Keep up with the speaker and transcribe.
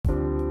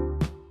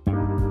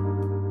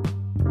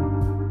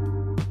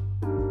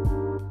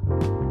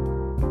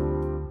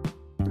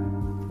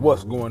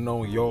What's going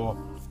on, y'all?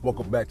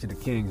 Welcome back to the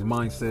King's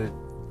Mindset.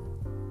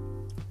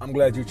 I'm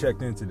glad you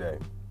checked in today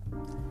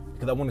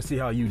because I want to see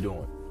how you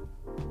doing.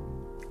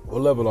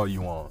 What level are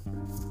you on?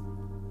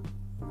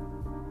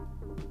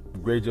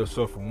 Grade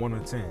yourself from 1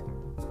 to 10.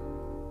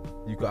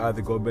 You can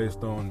either go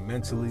based on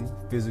mentally,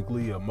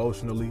 physically,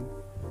 emotionally,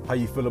 how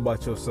you feel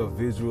about yourself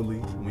visually.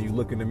 When you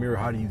look in the mirror,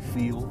 how do you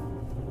feel?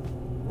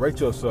 Rate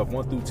yourself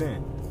 1 through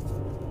 10.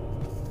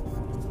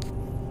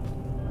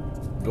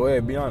 Go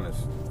ahead, be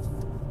honest.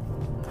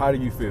 How do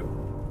you feel?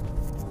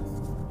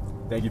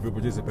 Thank you for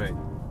participating.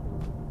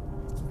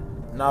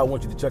 Now I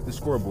want you to check the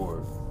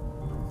scoreboard.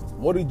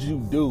 What did you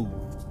do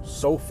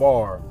so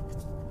far?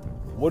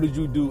 What did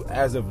you do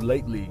as of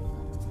lately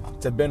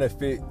to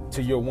benefit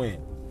to your win?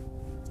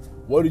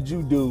 What did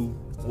you do?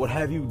 What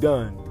have you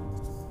done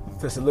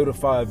to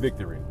solidify a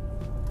victory?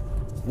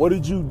 What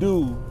did you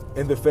do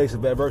in the face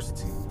of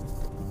adversity?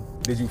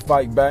 Did you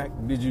fight back?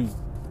 Did you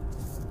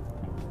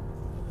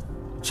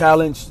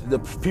challenge the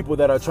people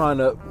that are trying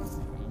to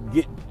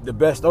get the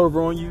best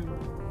over on you?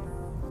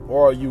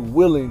 Or are you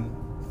willing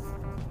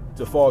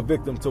to fall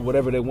victim to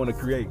whatever they want to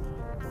create?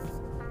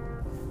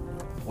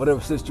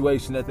 Whatever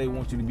situation that they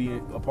want you to be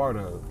a part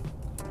of.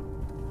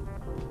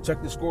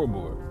 Check the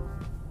scoreboard.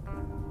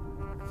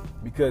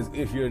 Because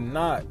if you're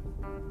not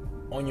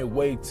on your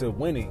way to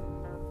winning,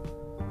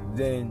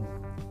 then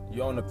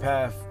you're on the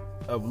path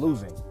of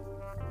losing.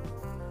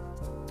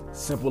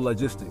 Simple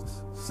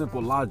logistics,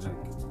 simple logic.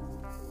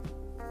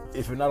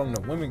 If you're not on the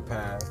winning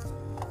path,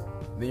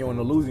 then you're on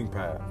the losing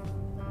path.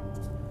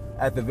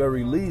 At the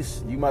very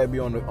least, you might be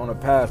on a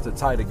path to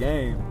tie the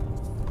game,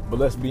 but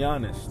let's be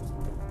honest.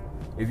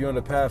 If you're on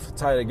the path to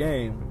tie the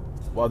game,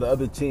 while the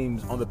other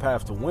team's on the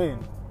path to win,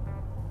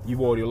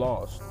 you've already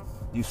lost.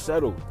 You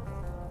settled.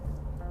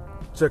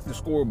 Check the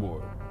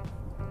scoreboard.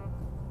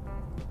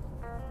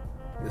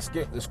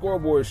 The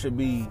scoreboard should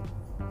be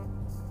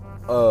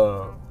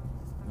a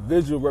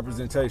visual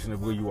representation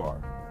of where you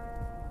are.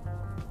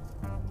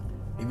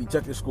 If you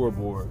check the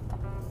scoreboard,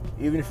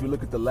 even if you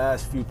look at the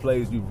last few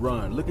plays you've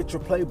run, look at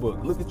your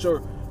playbook. Look at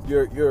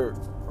your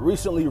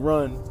recently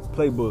run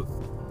playbook.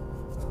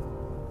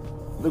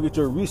 Look at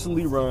your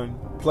recently run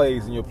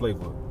plays in your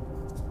playbook.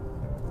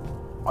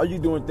 Are you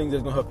doing things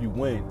that's going to help you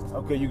win?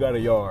 Okay, you got a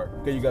yard.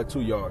 Okay, you got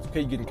 2 yards.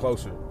 Okay, you're getting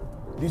closer.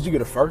 Did you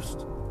get a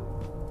first?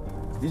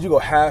 Did you go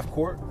half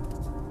court?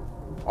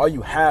 Are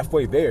you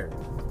halfway there?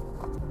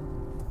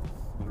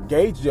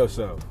 Gauge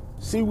yourself.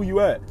 See where you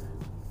at.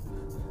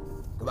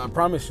 Because I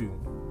promise you,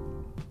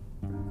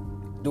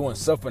 doing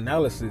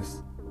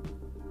self-analysis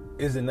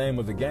is the name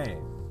of the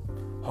game.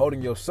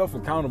 Holding yourself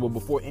accountable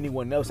before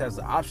anyone else has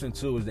the option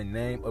to is the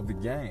name of the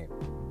game.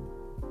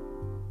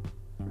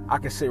 I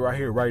can sit right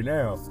here, right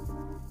now,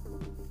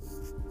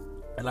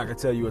 and I can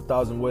tell you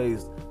 1,000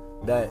 ways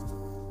that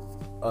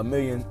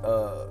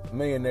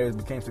millionaires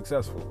became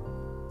successful.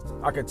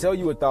 I can tell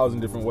you 1,000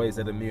 different ways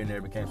that a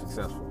millionaire became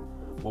successful.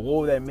 But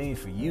what would that mean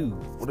for you?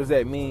 What does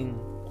that mean?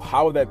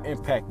 How would that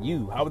impact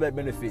you? How would that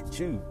benefit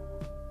you?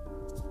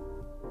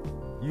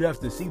 You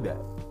have to see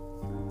that.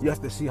 You have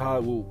to see how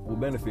it will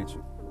benefit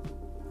you.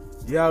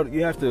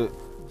 You have to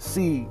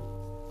see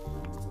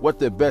what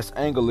the best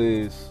angle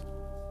is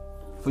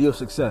for your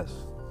success.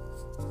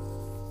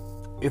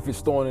 If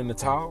it's throwing in the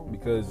towel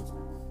because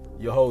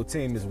your whole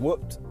team is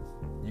whooped,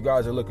 you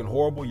guys are looking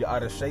horrible, you're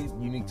out of shape,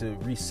 you need to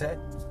reset,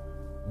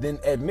 then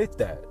admit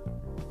that.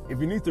 If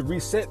you need to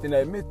reset, then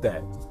admit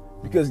that.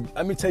 Because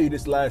let me tell you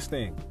this last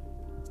thing.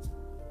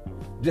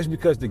 Just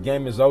because the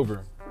game is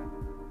over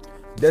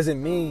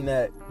doesn't mean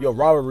that your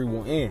rivalry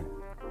will end.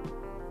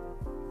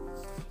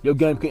 Your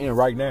game could end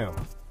right now.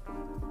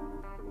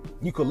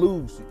 You could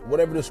lose.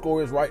 Whatever the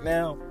score is right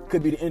now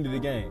could be the end of the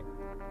game.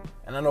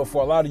 And I know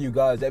for a lot of you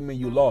guys, that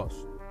means you lost.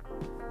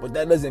 But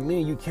that doesn't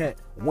mean you can't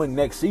win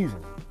next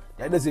season.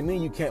 That doesn't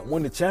mean you can't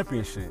win the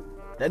championship.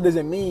 That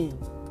doesn't mean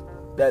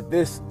that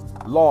this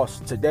loss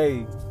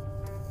today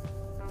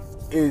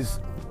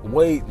is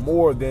way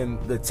more than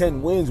the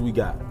 10 wins we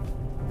got.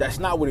 That's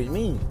not what it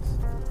means.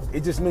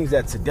 It just means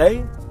that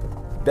today,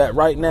 that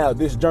right now,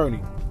 this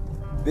journey,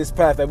 this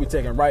path that we're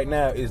taking right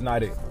now is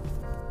not it.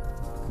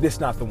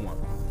 This not the one.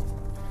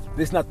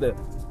 This not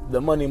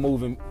the money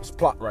moving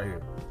plot right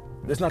here.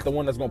 This not the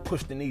one that's going to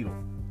push the needle.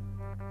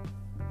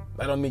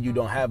 That don't mean you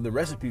don't have the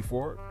recipe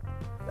for it.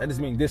 That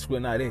just means this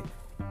was not it.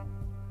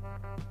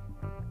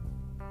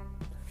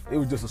 It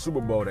was just a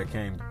Super Bowl that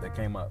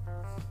came up.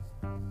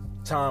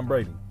 Tom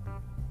Brady,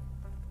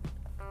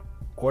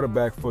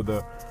 quarterback for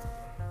the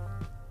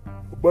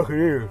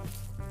Buccaneers.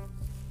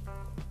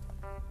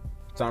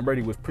 Tom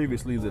Brady was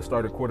previously the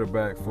starting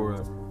quarterback for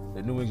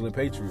the New England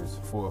Patriots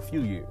for a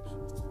few years.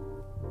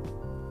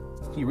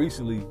 He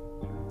recently,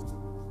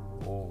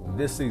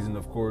 this season,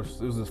 of course,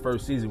 it was his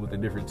first season with a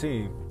different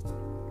team,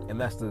 and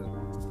that's the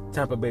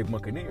Tampa Bay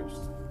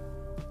Buccaneers.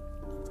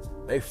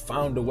 They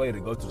found a way to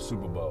go to the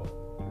Super Bowl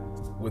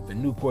with the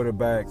new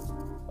quarterback,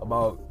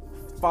 about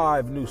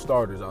 5 new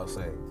starters, I'll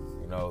say.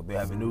 You know, they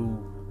have a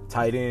new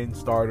tight end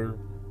starter,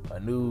 a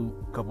new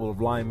couple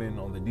of linemen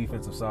on the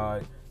defensive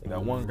side. They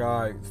got one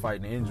guy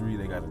fighting an injury.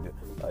 They got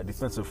a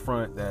defensive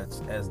front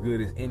that's as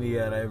good as any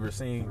I've ever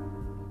seen.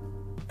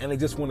 And they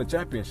just won a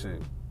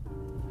championship.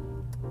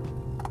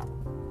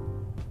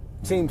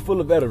 Team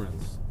full of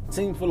veterans.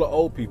 Team full of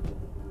old people.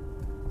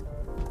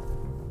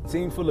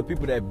 Team full of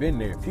people that have been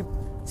there.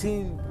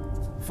 Team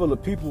full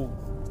of people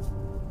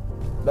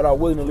that are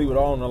willing to leave it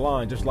all on the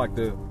line, just like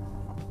the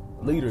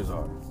leaders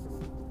are.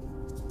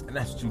 And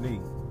that's what you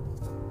need.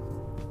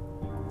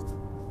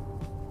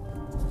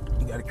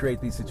 You got to create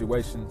these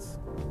situations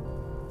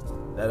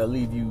that'll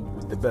leave you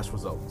with the best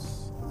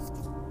results.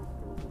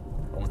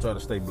 I want y'all to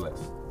stay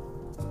blessed.